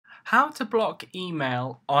How to block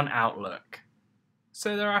email on Outlook.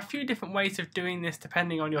 So there are a few different ways of doing this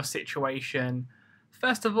depending on your situation.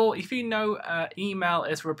 First of all, if you know email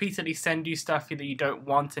is repeatedly send you stuff that you don't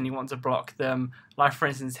want and you want to block them, like for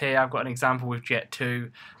instance here I've got an example with Jet2.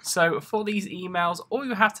 So for these emails, all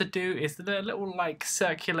you have to do is the little like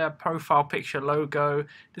circular profile picture logo.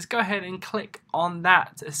 Just go ahead and click on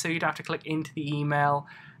that, so you'd have to click into the email.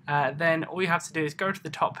 Then all you have to do is go to the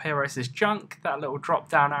top here where it says junk, that little drop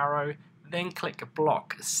down arrow, then click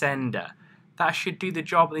block sender. That should do the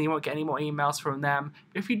job, and then you won't get any more emails from them.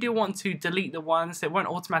 If you do want to delete the ones, it won't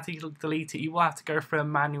automatically delete it. You will have to go through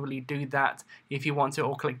and manually do that if you want to,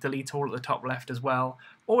 or click delete all at the top left as well.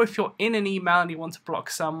 Or if you're in an email and you want to block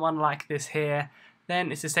someone like this here,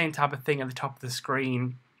 then it's the same type of thing at the top of the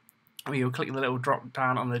screen, where you'll click the little drop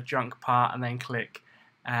down on the junk part and then click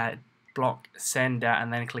block sender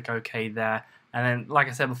and then click OK there. And then, like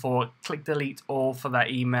I said before, click delete all for that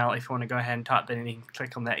email. If you want to go ahead and type that in, you can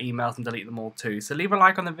click on their emails and delete them all too. So leave a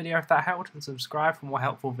like on the video if that helped, and subscribe for more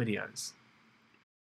helpful videos.